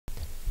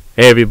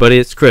Hey everybody,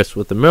 it's Chris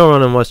with the Mill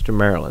Run in Western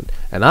Maryland,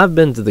 and I've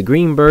been to the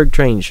Greenberg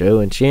train show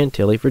in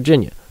Chantilly,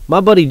 Virginia, my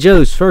buddy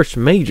Joe's first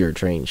major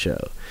train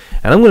show,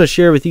 and I'm going to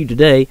share with you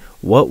today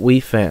what we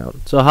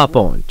found. So hop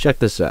on, check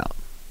this out.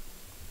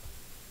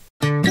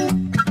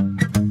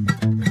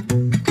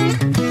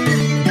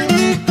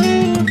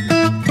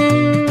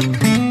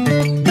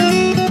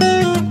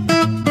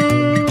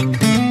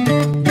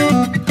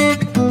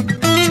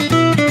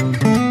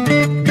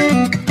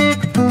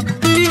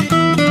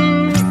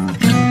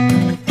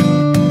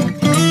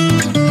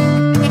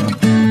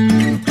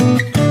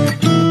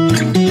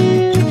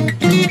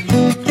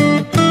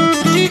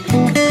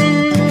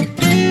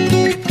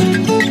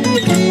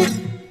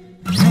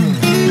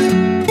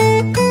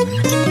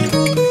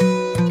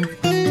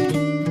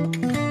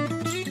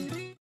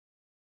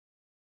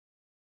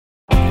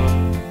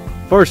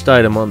 First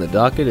item on the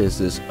docket is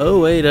this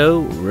 080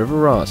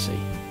 Rivarossi.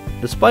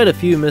 Despite a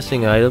few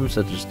missing items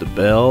such as the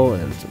bell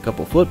and a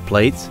couple foot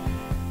plates,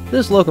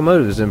 this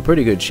locomotive is in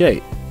pretty good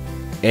shape.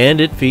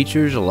 And it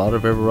features a lot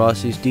of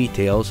Rivarossi's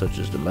details such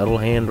as the metal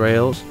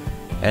handrails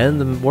and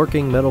the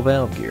working metal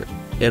valve gear.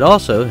 It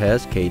also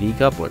has KD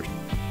couplers.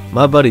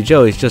 My buddy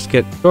Joey's just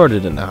getting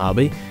started in the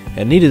hobby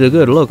and needed a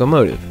good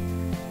locomotive.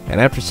 And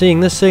after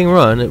seeing this thing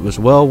run, it was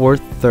well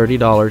worth the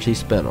 $30 he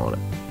spent on it.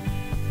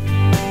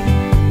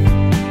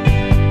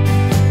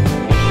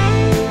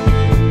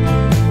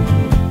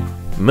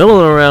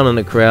 Milling around in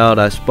the crowd,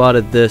 I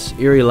spotted this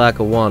Erie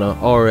Lackawanna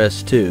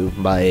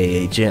RS2 by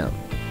AHM.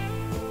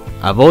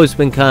 I've always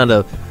been kind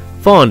of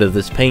fond of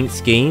this paint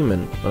scheme,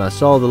 and when I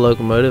saw the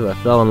locomotive, I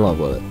fell in love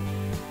with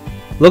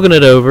it. Looking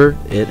it over,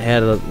 it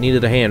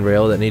needed a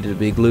handrail that needed to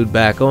be glued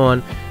back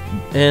on,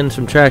 and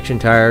some traction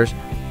tires,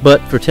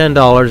 but for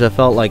 $10 I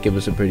felt like it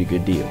was a pretty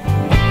good deal.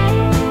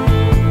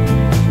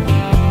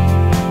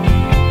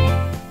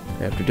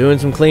 After doing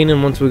some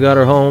cleaning once we got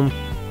her home,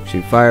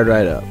 she fired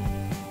right up.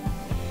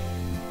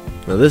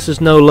 Now this is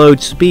no load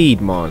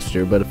speed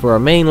monster, but for a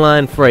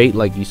mainline freight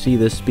like you see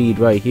this speed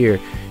right here,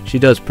 she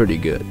does pretty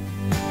good.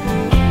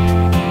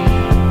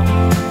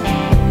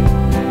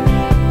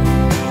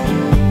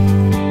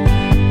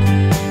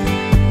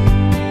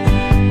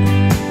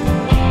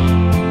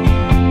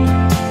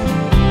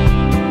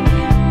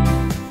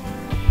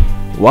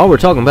 While we're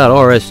talking about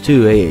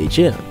RS2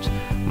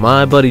 AHMs,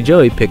 my buddy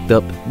Joey picked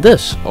up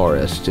this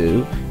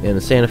RS2 in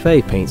a Santa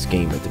Fe paint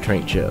scheme at the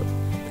train show.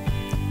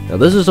 Now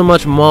this is a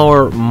much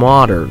more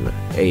modern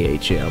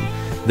AHM.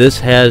 This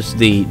has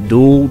the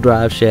dual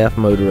drive shaft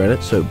motor in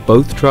it, so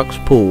both trucks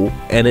pull,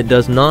 and it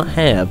does not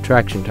have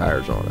traction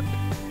tires on it.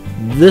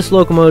 This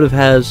locomotive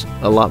has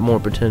a lot more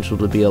potential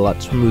to be a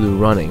lot smoother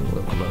running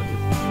locomotive.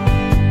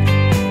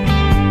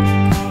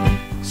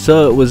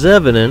 So it was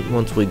evident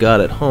once we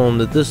got it home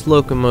that this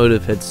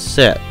locomotive had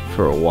sat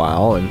for a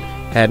while and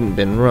hadn't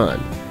been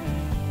run.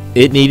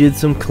 It needed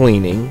some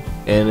cleaning,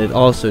 and it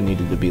also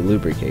needed to be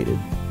lubricated.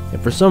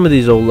 And for some of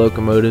these old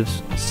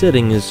locomotives,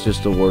 sitting is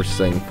just the worst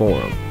thing for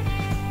them.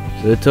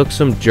 So it took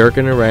some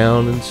jerking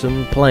around and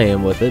some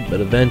playing with it,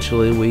 but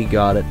eventually we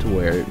got it to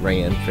where it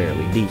ran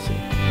fairly decent.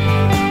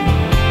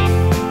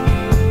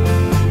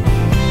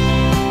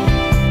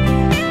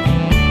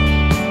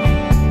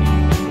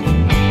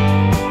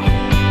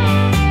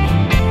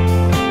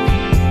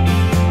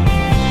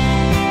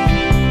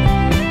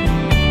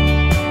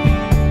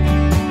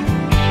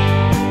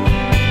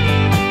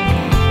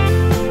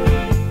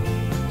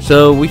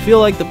 So we feel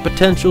like the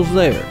potential's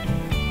there,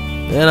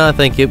 and I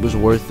think it was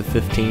worth the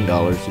 $15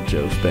 that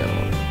Joe spent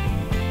on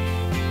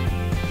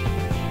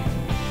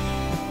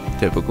it.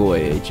 Typical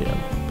AHM.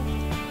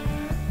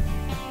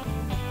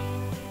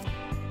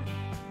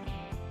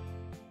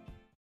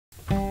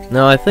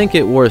 Now I think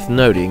it worth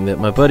noting that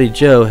my buddy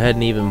Joe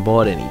hadn't even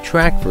bought any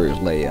track for his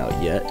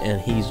layout yet,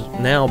 and he's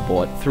now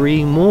bought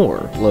 3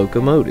 more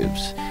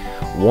locomotives.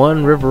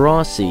 1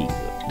 Rivarossi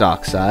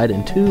Dockside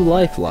and 2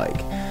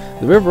 Lifelike.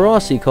 The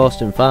Rivarossi cost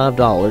him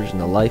 $5 and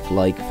the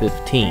Lifelike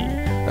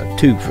 $15.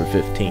 2 for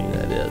 $15,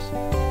 that is.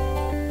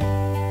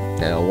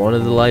 Now, one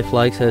of the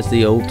Lifelikes has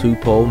the old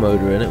 2-pole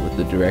motor in it with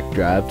the direct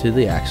drive to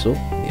the axle.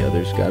 The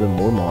other's got a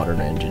more modern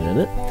engine in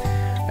it.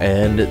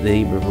 And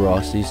the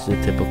Rivarossi's the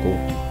typical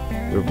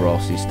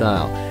Rivarossi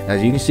style.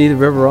 As you can see, the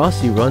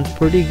Rivarossi runs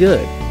pretty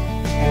good.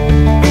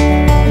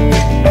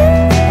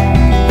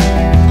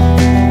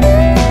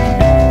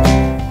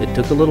 It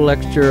took a little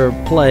extra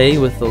play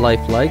with the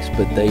Lifelikes,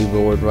 but they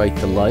roared right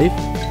to life.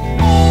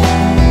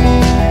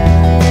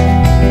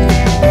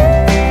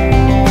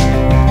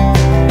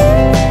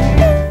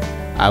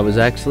 I was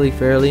actually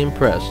fairly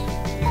impressed.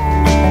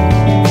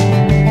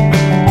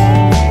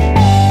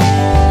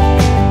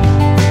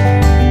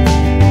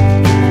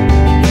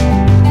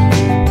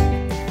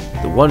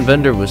 The one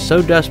vendor was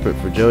so desperate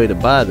for Joey to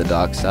buy the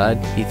Dockside,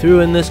 he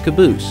threw in this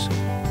caboose.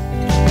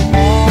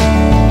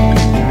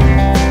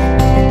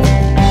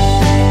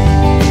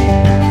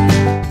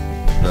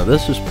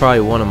 This was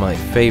probably one of my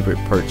favorite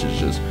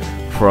purchases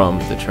from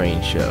the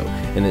train show,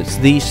 and it's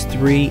these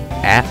 3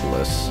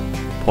 Atlas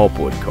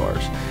pulpwood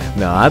cars.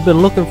 Now, I've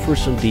been looking for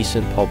some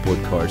decent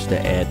pulpwood cars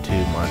to add to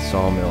my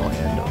sawmill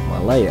and my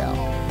layout.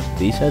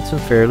 These had some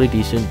fairly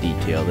decent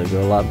detail. They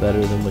were a lot better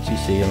than what you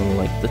see on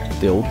like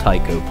the old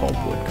Tyco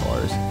pulpwood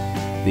cars.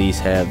 These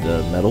have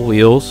the metal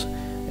wheels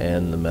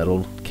and the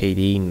metal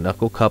KD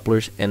knuckle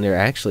couplers, and they're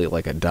actually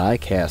like a die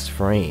cast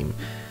frame,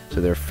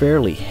 so they're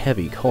fairly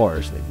heavy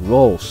cars. They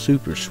roll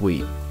super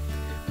sweet.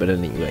 But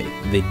anyway,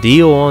 the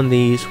deal on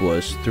these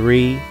was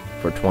 3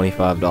 for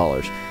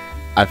 $25.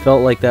 I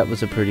felt like that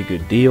was a pretty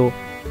good deal.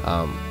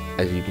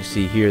 As you can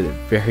see here, they're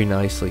very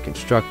nicely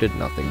constructed,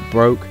 nothing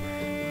broke.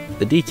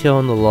 The detail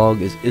on the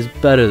log is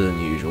better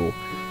than usual.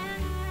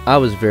 I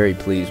was very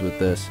pleased with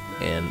this,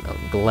 and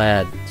I'm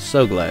glad,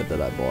 so glad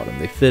that I bought them.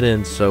 They fit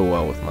in so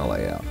well with my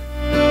layout.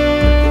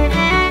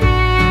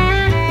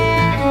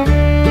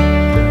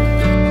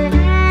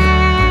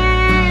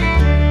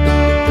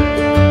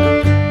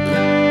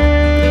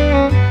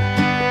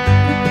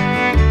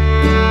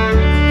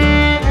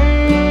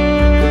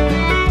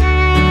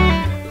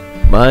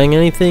 Buying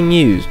anything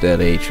used at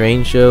a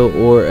train show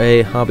or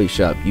a hobby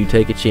shop, you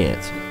take a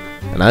chance.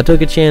 And I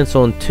took a chance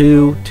on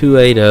two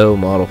 280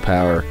 model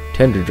power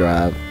tender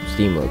drive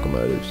steam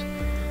locomotives.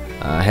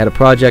 I had a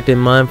project in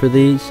mind for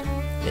these,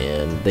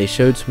 and they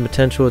showed some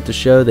potential at the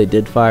show. They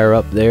did fire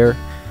up there,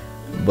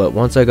 but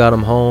once I got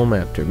them home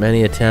after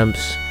many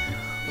attempts,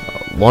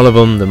 one of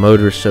them, the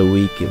motor's so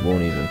weak it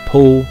won't even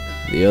pull.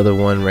 The other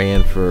one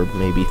ran for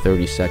maybe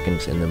 30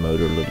 seconds and the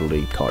motor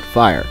literally caught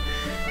fire.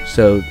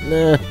 So,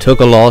 took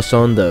a loss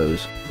on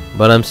those.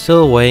 But I'm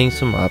still weighing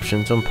some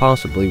options on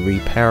possibly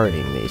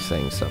repowering these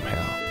things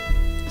somehow.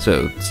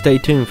 So, stay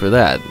tuned for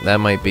that. That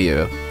might be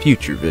a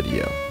future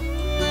video.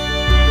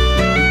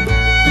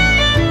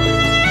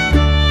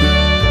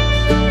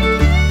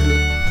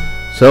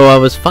 So I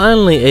was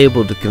finally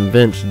able to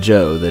convince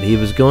Joe that he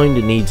was going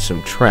to need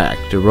some track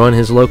to run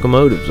his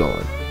locomotives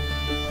on.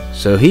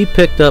 So he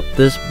picked up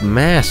this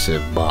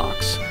massive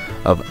box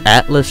of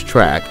Atlas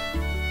track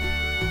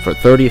for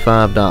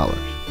 $35.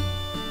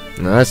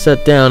 Now I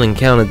sat down and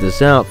counted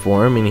this out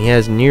for him, and he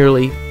has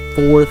nearly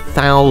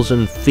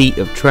 4,000 feet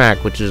of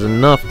track, which is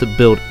enough to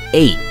build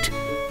 8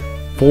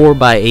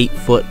 4x8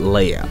 foot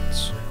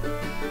layouts.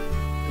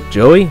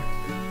 Joey,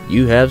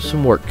 you have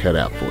some work cut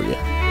out for you.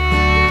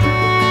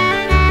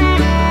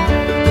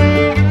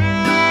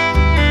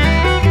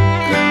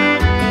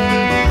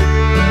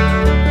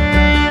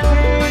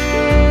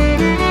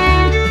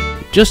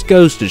 Just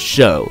goes to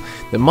show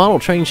that model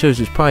train shows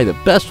is probably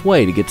the best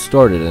way to get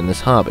started in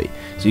this hobby.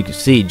 So you can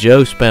see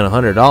Joe spent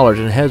 $100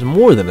 and has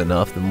more than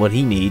enough than what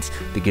he needs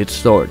to get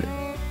started.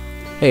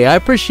 Hey, I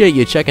appreciate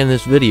you checking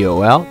this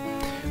video out.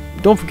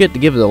 Don't forget to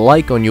give it a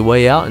like on your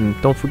way out, and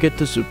don't forget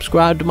to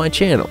subscribe to my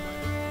channel.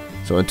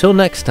 So until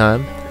next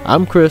time,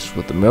 I'm Chris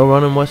with the Mill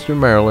Run in Western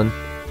Maryland.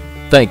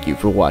 Thank you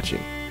for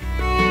watching.